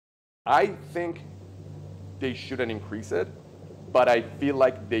I think they shouldn't increase it, but I feel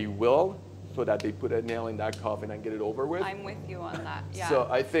like they will, so that they put a nail in that coffin and get it over with. I'm with you on that. Yeah. So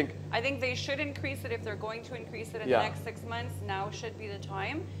I think they should increase it if they're going to increase it in the next 6 months. Now should be the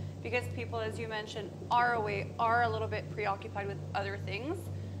time, because people, as you mentioned, are a little bit preoccupied with other things,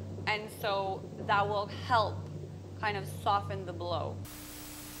 and so that will help kind of soften the blow.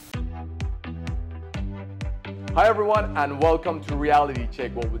 Hi everyone, and welcome to Reality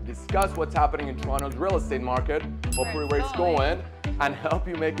Check, where we discuss what's happening in Toronto's real estate market, hopefully where it's going, and help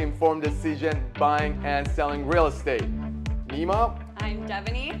you make informed decision buying and selling real estate. Nima. I'm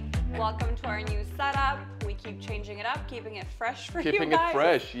Devany. Welcome to our new setup. We keep changing it up, keeping it fresh for you guys. Keeping it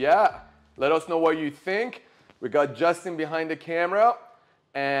fresh, yeah. Let us know what you think. We got Justin behind the camera,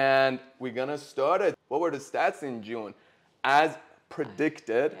 and we're gonna start it. What were the stats in June? As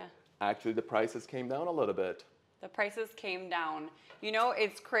predicted, actually the prices came down a little bit. The prices came down. You know,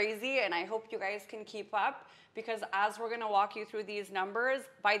 it's crazy, and I hope you guys can keep up, because as we're gonna walk you through these numbers,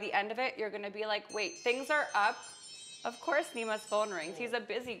 by the end of it, you're gonna be like, wait, things are up. Of course, Nima's phone rings. He's a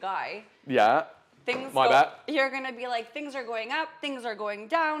busy guy. Yeah, my bad. You're gonna be like, things are going up, things are going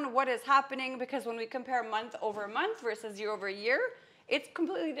down, what is happening? Because when we compare month over month versus year over year, it's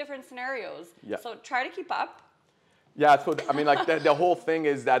completely different scenarios. Yeah. So try to keep up. Yeah, so I mean, like the whole thing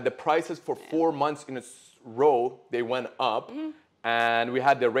is that the prices for 4 months in a row, they went up, and we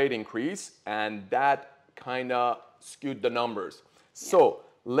had the rate increase, and that kind of skewed the numbers. So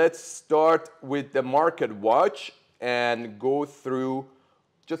let's start with the market watch and go through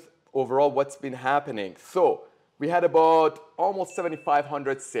just overall what's been happening. So we had about almost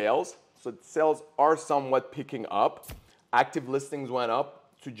 7,500 sales. So sales are somewhat picking up. Active listings went up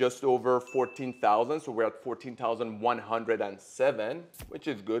to just over 14,000. So we're at 14,107, which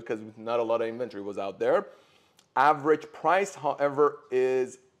is good because not a lot of inventory was out there. Average price, however,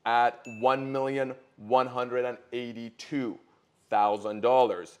 is at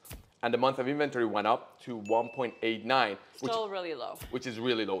 $1,182,000. And the month of inventory went up to 1.89. Still really low. Which is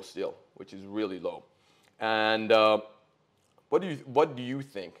really low still, which is really low. And what do you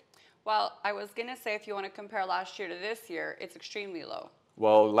think? Well, I was gonna say, if you want to compare last year to this year, it's extremely low.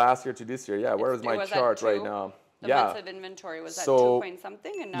 Well, last year to this year, yeah. Where is my chart right now? The months of inventory was at 2 point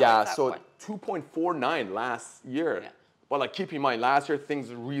something, and now it's at so 2.49 last year. Yeah. But like, keep in mind, last year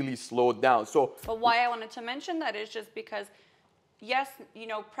things really slowed down. So, but why I wanted to mention that is just because, yes, you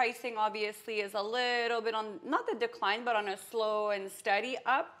know, pricing obviously is a little bit on, not the decline, but on a slow and steady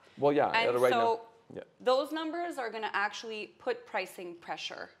up. Well, yeah, and right so now. Those numbers are going to actually put pricing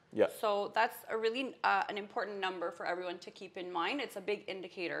pressure. Yeah. So that's a really an important number for everyone to keep in mind. It's a big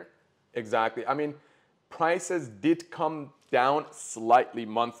indicator. Exactly. I mean, prices did come down slightly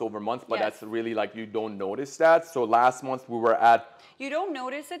month over month, but that's really like, you don't notice that. So last month we were at... You don't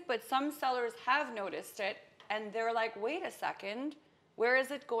notice it, but some sellers have noticed it, and they're like, wait a second, where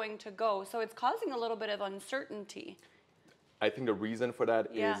is it going to go? So it's causing a little bit of uncertainty. I think the reason for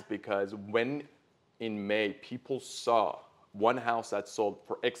that is because when in May people saw one house that sold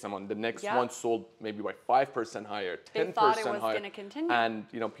for X amount, the next one sold maybe by 5% higher, 10% higher. They thought it was going to continue. And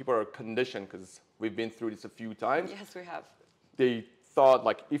you know, people are conditioned, because we've been through this a few times. Yes, we have. They thought,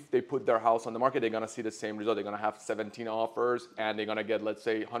 like, if they put their house on the market, they're going to see the same result. They're going to have 17 offers, and they're going to get, let's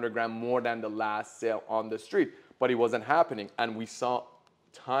say, 100 grand more than the last sale on the street. But it wasn't happening. And we saw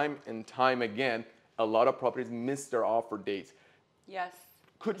time and time again, a lot of properties miss their offer dates. Yes.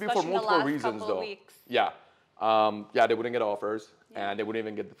 Could be for multiple reasons, though. Weeks. Yeah. Yeah, they wouldn't get offers, and they wouldn't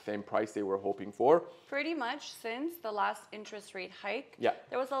even get the same price they were hoping for. Pretty much since the last interest rate hike,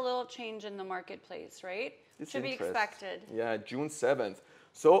 there was a little change in the marketplace, right? To be expected. Yeah, June 7th.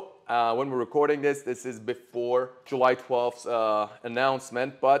 So when we're recording this, this is before July 12th's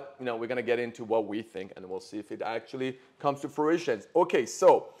announcement, but you know, we're gonna get into what we think, and we'll see if it actually comes to fruition. Okay,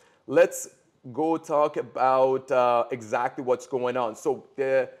 so let's go talk about exactly what's going on. So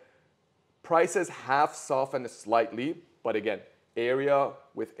the prices have softened slightly, but again, area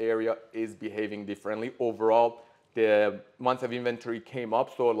with area is behaving differently. Overall, the month of inventory came up.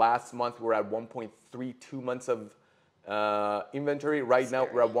 So last month we're at 1.32 months of inventory. Right now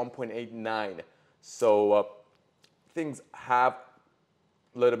we're at 1.89. So things have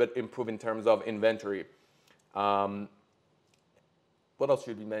a little bit improved in terms of inventory. What else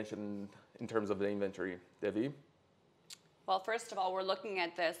should we mention in terms of the inventory, Devi? Well, first of all, we're looking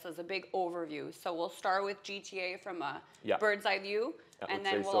at this as a big overview. So we'll start with GTA from a bird's eye view, and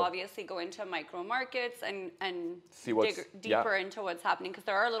then we'll obviously go into micro markets and dig deeper into what's happening, because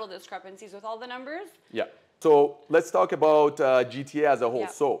there are little discrepancies with all the numbers. Yeah. So let's talk about GTA as a whole.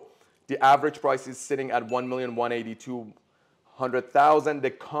 So the average price is sitting at $1,182,000. 100,000. The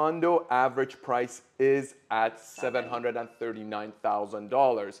condo average price is at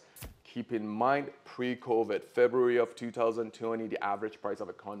 $739,000. Keep in mind, pre-COVID, February of 2020, the average price of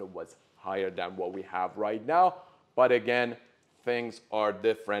a condo was higher than what we have right now. But again, things are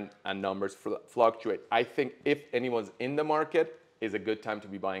different and numbers fluctuate. I think if anyone's in the market, is a good time to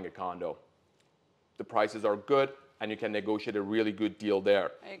be buying a condo. The prices are good and you can negotiate a really good deal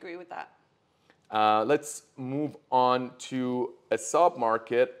there. I agree with that. Let's move on to a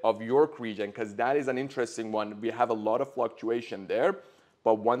sub-market of York region, because that is an interesting one. We have a lot of fluctuation there,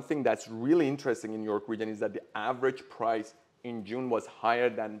 but one thing that's really interesting in York region is that the average price in June was higher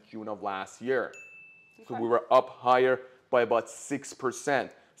than June of last year. Okay. So we were up higher by about 6%.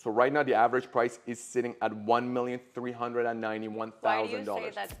 So right now the average price is sitting at $1,391,000. Why do you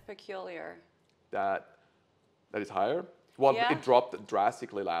say that's peculiar? That is higher? Well, yeah. It dropped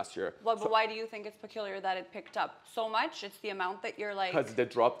drastically last year. Well, but why do you think it's peculiar that it picked up so much? It's the amount that you're like... Because the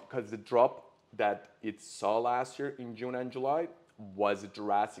drop that it saw last year in June and July was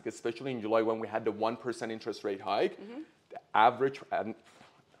drastic, especially in July when we had the 1% interest rate hike. Mm-hmm. The average, and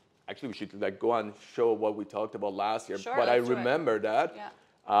actually we should go and show what we talked about last year. Sure, but I remember that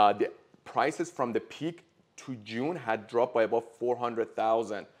the prices from the peak to June had dropped by about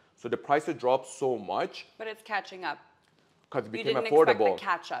 400,000. So the prices dropped so much. But it's catching up. Because it became affordable. You didn't expect the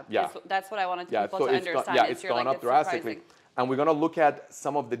catch up. Yeah. That's what I wanted people to understand. It's gone up drastically. And we're going to look at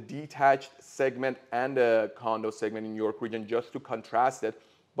some of the detached segment and the condo segment in York region just to contrast it.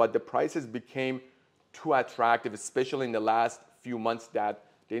 But the prices became too attractive, especially in the last few months that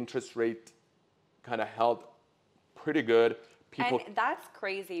the interest rate kind of held pretty good. And that's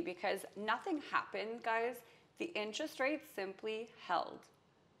crazy because nothing happened, guys. The interest rate simply held.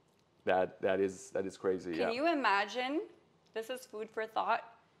 That is crazy. Can you imagine? This is food for thought.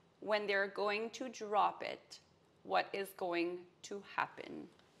 When they're going to drop it, what is going to happen?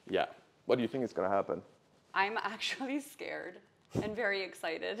 Yeah. What do you think is going to happen? I'm actually scared and very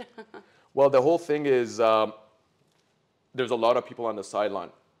excited. Well, the whole thing is there's a lot of people on the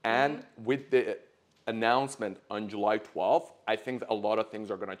sideline. And with the announcement on July 12th, I think a lot of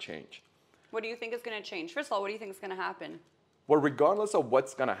things are going to change. What do you think is going to change? First of all, what do you think is going to happen? Well, regardless of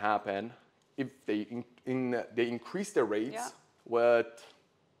what's going to happen, if they increase the rates, I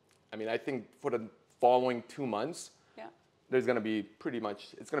think for the following 2 months, there's going to be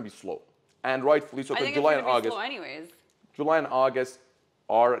it's going to be slow. And rightfully so, because July and August, slow anyways. July and August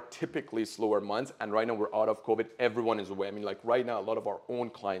are typically slower months, and right now we're out of COVID, everyone is away. Right now, a lot of our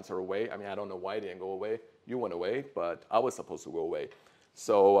own clients are away. I don't know why they didn't go away. You went away, but I was supposed to go away.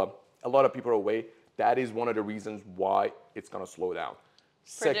 So a lot of people are away. That is one of the reasons why it's going to slow down.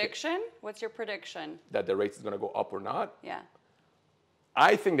 Prediction? What's your prediction? That the rates is going to go up or not? Yeah.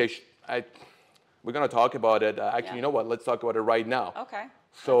 I think we're going to talk about it. Actually, you know what? Let's talk about it right now. Okay.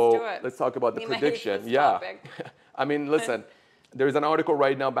 So let's talk about the prediction. Topic. Listen, there's an article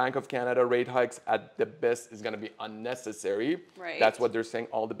right now, Bank of Canada rate hikes at the best is going to be unnecessary. Right. That's what they're saying.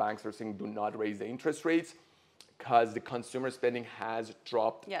 All the banks are saying do not raise the interest rates because the consumer spending has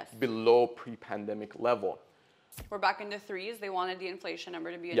dropped below pre-pandemic level. We're back in the threes. They wanted the inflation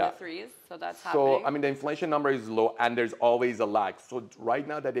number to be in the threes, so that's happening. So, the inflation number is low, and there's always a lag. So right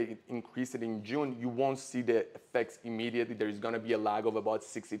now that they increase it in June, you won't see the effects immediately. There's going to be a lag of about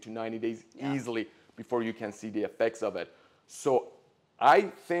 60 to 90 days easily before you can see the effects of it. So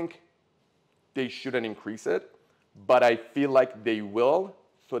I think they shouldn't increase it, but I feel like they will,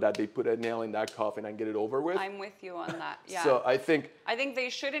 so that they put a nail in that coffin and get it over with. I'm with you on that. Yeah. So I think they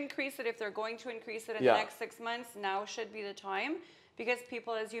should increase it if they're going to increase it in the next 6 months. Now should be the time, because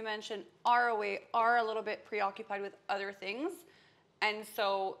people, as you mentioned, are a little bit preoccupied with other things, and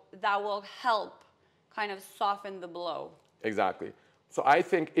so that will help kind of soften the blow. Exactly. So I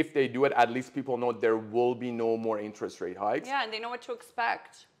think if they do it, at least people know there will be no more interest rate hikes. Yeah, and they know what to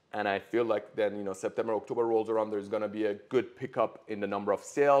expect. And I feel like then, September, October rolls around, there's going to be a good pickup in the number of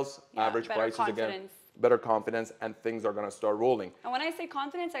sales, average prices again, better confidence, and things are going to start rolling. And when I say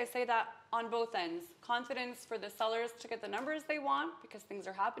confidence, I say that on both ends. Confidence for the sellers to get the numbers they want because things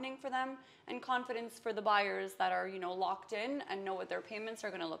are happening for them, and confidence for the buyers that are, locked in and know what their payments are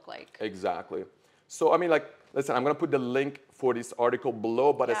going to look like. Exactly. So, listen, I'm going to put the link for this article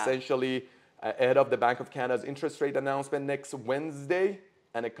below, but essentially, ahead of the Bank of Canada's interest rate announcement next Wednesday,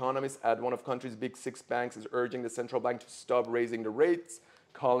 an economist at one of country's big 6 banks is urging the central bank to stop raising the rates,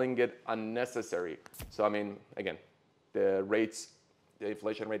 calling it unnecessary. So, again, the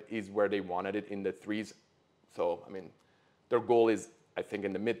inflation rate is where they wanted it, in the 3s. So, their goal is, I think,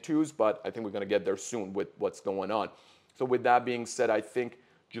 in the mid-2s, but I think we're going to get there soon with what's going on. So with that being said, I think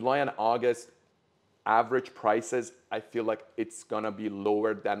July and August average prices, I feel like it's going to be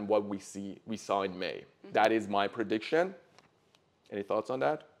lower than what we saw in May. That is my prediction. Any thoughts on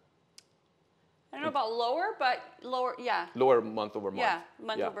that? I don't know about lower, but lower, yeah. Lower month over month. Yeah,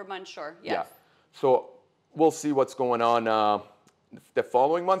 month over month, sure. Yes. Yeah. So we'll see what's going on the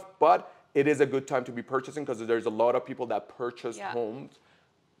following month, but it is a good time to be purchasing because there's a lot of people that purchased homes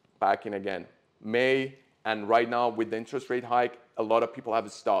back in, again, May, and right now with the interest rate hike, a lot of people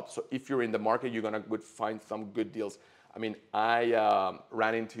have stopped. So if you're in the market, you're going to find some good deals. I mean, I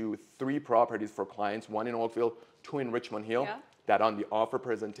ran into 3 properties for clients, 1 in Oakville, 2 in Richmond Hill, that on the offer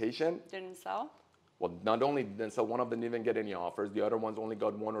presentation didn't sell. Well, not only didn't sell, one of them didn't even get any offers. The other ones only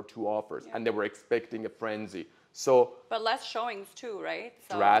got 1 or 2 offers, and they were expecting a frenzy. So, but less showings too, right?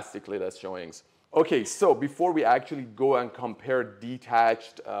 So. Drastically less showings. Okay, so before we actually go and compare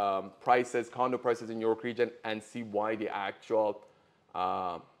detached prices, condo prices in York region, and see why the actual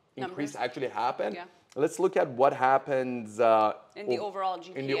increase actually happened, let's look at what happens in the overall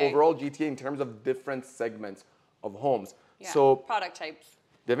GTA. In the overall GTA in terms of different segments of homes. Yeah. So product types.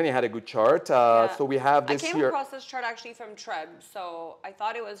 Devany had a good chart. So we have this here. I came across this chart actually from Treb, so I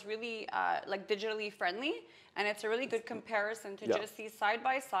thought it was really like digitally friendly, and it's a really good comparison to just see side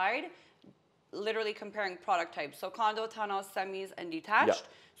by side, literally comparing product types. So condo, townhouse, semis, and detached.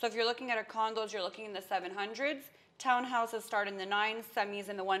 So if you're looking at a condos, you're looking in the 700s. Townhouses start in the 9s, semis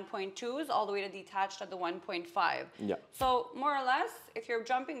in the 1.2s, all the way to detached at the 1.5. Yeah. So more or less, if you're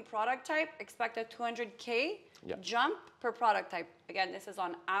jumping product type, expect a 200K jump per product type. Again, this is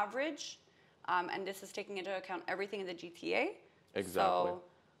on average, and this is taking into account everything in the GTA. Exactly. So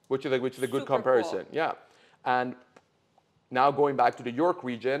which is a good comparison. Cool. Yeah. And now going back to the York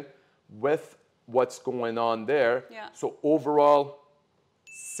region, with what's going on there, so overall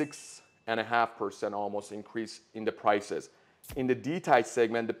 6.5% almost increase in the prices. In the detached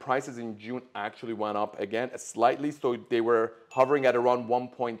segment, the prices in June actually went up again slightly, so they were hovering at around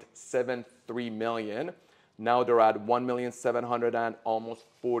 1.73 million. Now they're at $1,700,000 and almost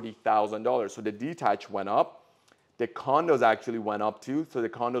 $40,000. So the detached went up. The condos actually went up too. So the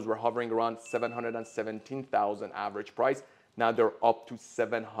condos were hovering around $717,000 average price. Now they're up to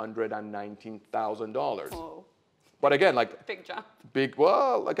 $719,000. Whoa. But again, like big jump.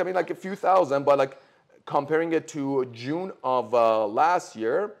 Well, like I mean, like a few thousand. But like comparing it to June of last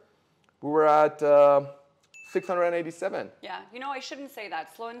year, we were at 687. Yeah, you know, I shouldn't say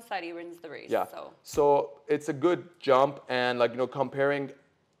that. Slow and steady wins the race. Yeah. So it's a good jump, and like comparing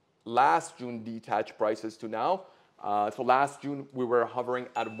last June detached prices to now. So last June we were hovering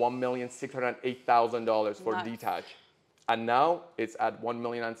at $1,608,000 for detached, and now it's at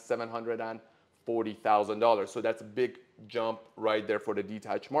 $1,740,000. So that's a big jump right there for the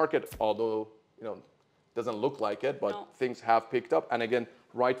detached market. Although doesn't look like it, but things have picked up, and again,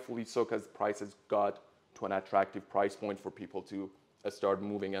 rightfully so, because prices got to an attractive price point for people to start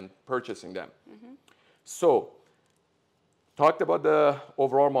moving and purchasing them. So, talked about the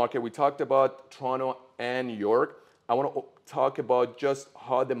overall market. We talked about Toronto and York. I want to talk about just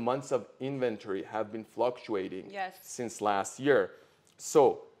how the months of inventory have been fluctuating since last year.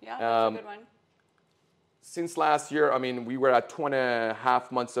 So, that's a good one. Since last year, I mean, we were at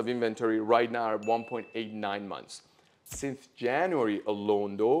 2.5 months of inventory. Right now, at 1.89 months. Since January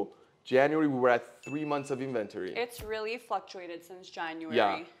alone, though, January we were at 3 months of inventory. It's really fluctuated since January.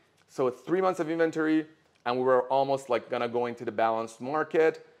 Yeah. So 3 months of inventory, and we were almost like gonna go into the balanced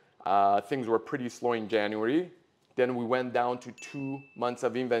market. Things were pretty slow in January. Then we went down to 2 months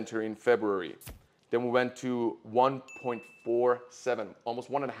of inventory in February. Then we went to 1.47, almost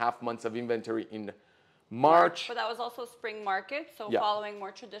 1.5 months of inventory in March. But that was also spring market, so following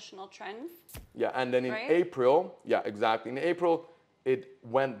more traditional trends. Yeah, and then in April, exactly. In April, it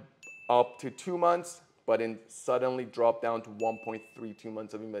went up to 2 months, but then suddenly dropped down to 1.32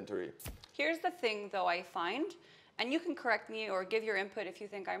 months of inventory. Here's the thing, though, I find, and you can correct me or give your input if you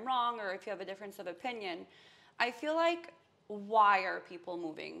think I'm wrong or if you have a difference of opinion. I feel like why are people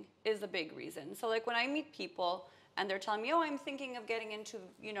moving is a big reason. So like when I meet people and they're telling me, oh, I'm thinking of getting into,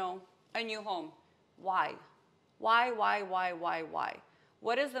 a new home. Why? Why?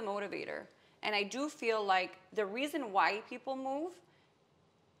 What is the motivator? And I do feel like the reason why people move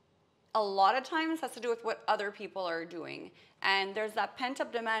a lot of times has to do with what other people are doing. And there's that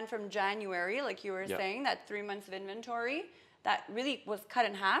pent-up demand from January, like you were saying, that 3 months of inventory that really was cut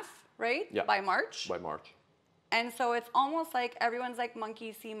in half, right? Yeah. By March. By March. And so it's almost like everyone's like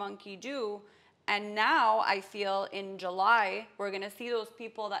monkey see, monkey do. And now I feel in July, we're going to see those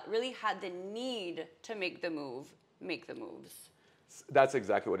people that really had the need to make the moves. That's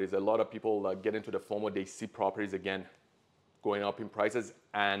exactly what it is. A lot of people get into the FOMO. They see properties again going up in prices,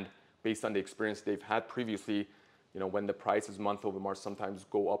 and based on the experience they've had previously, you know, when the prices month over month sometimes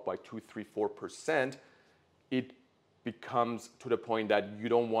go up by 2, 3, 4%, it becomes to the point that you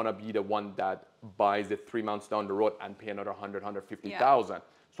don't want to be the one that buys it 3 months down the road and pay another 100, 150,000. Yeah.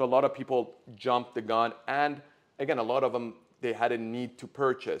 So a lot of people jump the gun, and again, a lot of them, they had a need to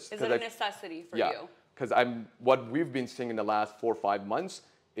purchase. Is it a necessity for you? Because what we've been seeing in the last 4 or 5 months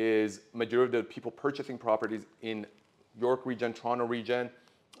is majority of the people purchasing properties in York region, Toronto region,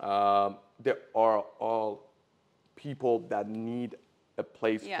 there are all people that need a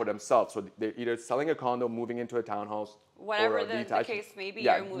place for themselves. So they're either selling a condo, moving into a townhouse, whatever the case may be,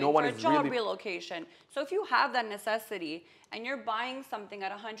 you're moving for a job relocation. So if you have that necessity and you're buying something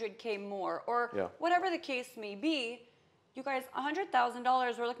at $100K more, or whatever the case may be, you guys,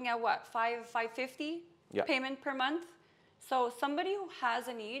 $100,000, we're looking at what, $550 payment per month? So somebody who has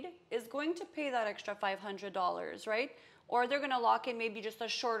a need is going to pay that extra $500, right? Or they're going to lock in maybe just a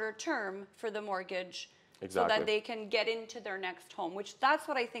shorter term for the mortgage. Exactly. So that they can get into their next home, which that's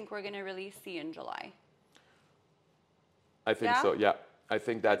what I think we're going to really see in July. I think so, yeah. I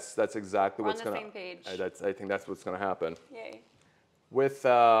think that's exactly what's going to... We're on the same page. I think that's what's going to happen. Yay. With,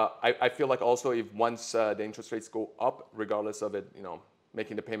 I feel like also if once the interest rates go up, regardless of it, you know,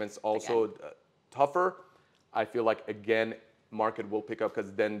 making the payments also tougher, I feel like, again, market will pick up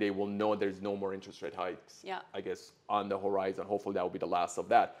because then they will know there's no more interest rate hikes, I guess, on the horizon. Hopefully that will be the last of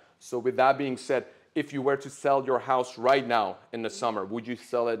that. So with that being said, if you were to sell your house right now in the summer, would you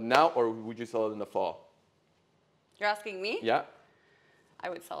sell it now or would you sell it in the fall? You're asking me? Yeah. I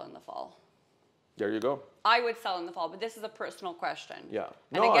would sell in the fall. There you go. I would sell in the fall, but this is a personal question. Yeah.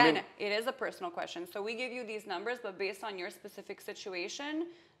 And no, again, it is a personal question. So we give you these numbers, but based on your specific situation,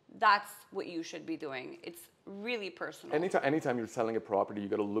 that's what you should be doing. It's really personal. Anytime you're selling a property, you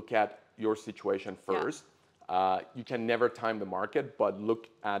got to look at your situation first. Yeah. You can never time the market, but look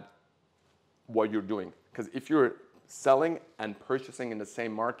at what you're doing. Because if you're selling and purchasing in the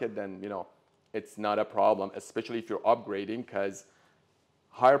same market, then, you know, it's not a problem, especially if you're upgrading, because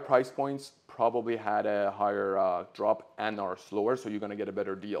higher price points probably had a higher drop and are slower, so you're going to get a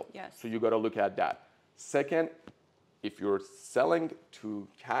better deal. Yes. So you got to look at that. Second, if you're selling to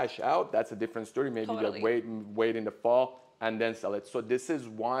cash out, that's a different story. Maybe you wait in the fall and then sell it. So this is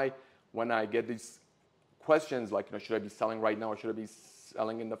why when I get these questions like, you know, should I be selling right now or should I be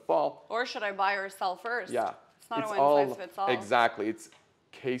selling in the fall? Or should I buy or sell first? Yeah. It's not a one size fits all. Exactly. It's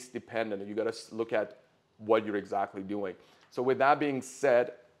case dependent. You got to look at what you're exactly doing. So with that being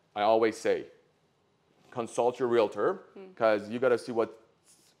said, I always say, consult your realtor because you got to see what's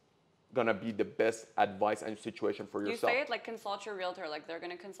going to be the best advice and situation for yourself. You say it like consult your realtor, like they're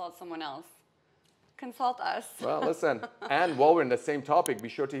going to consult someone else. Consult us. Well, listen, and while we're in the same topic, be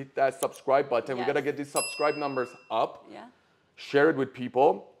sure to hit that subscribe button. Yes. We got to get these subscribe numbers up. Yeah. Share it with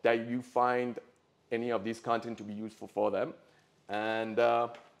people that you find any of these content to be useful for them. And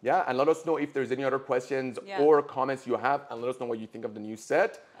and let us know if there's any other questions or comments you have, and let us know what you think of the new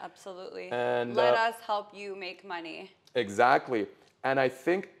set. Absolutely. And let us help you make money. Exactly. And I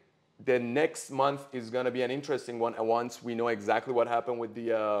think the next month is going to be an interesting one once we know exactly what happened with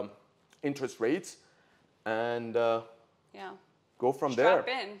the interest rates. And go from there.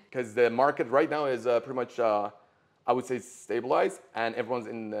 Because the market right now is pretty much, I would say, stabilized, and everyone's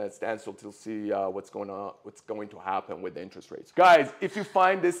in the standstill to see what's going to happen with the interest rates. Guys, if you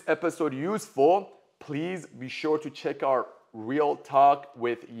find this episode useful, please be sure to check our Real Talk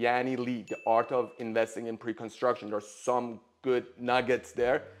with Yanni Lee, the art of investing in pre-construction. There's some good nuggets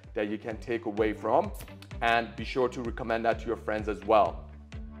there that you can take away from, and be sure to recommend that to your friends as well.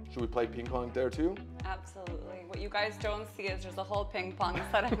 Should we play ping pong there too? Absolutely. What you guys don't see is there's a whole ping pong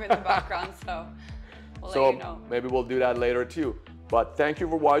setup in the background, so we'll let you know. Maybe we'll do that later too. But thank you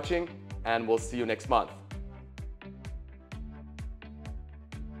for watching, and we'll see you next month.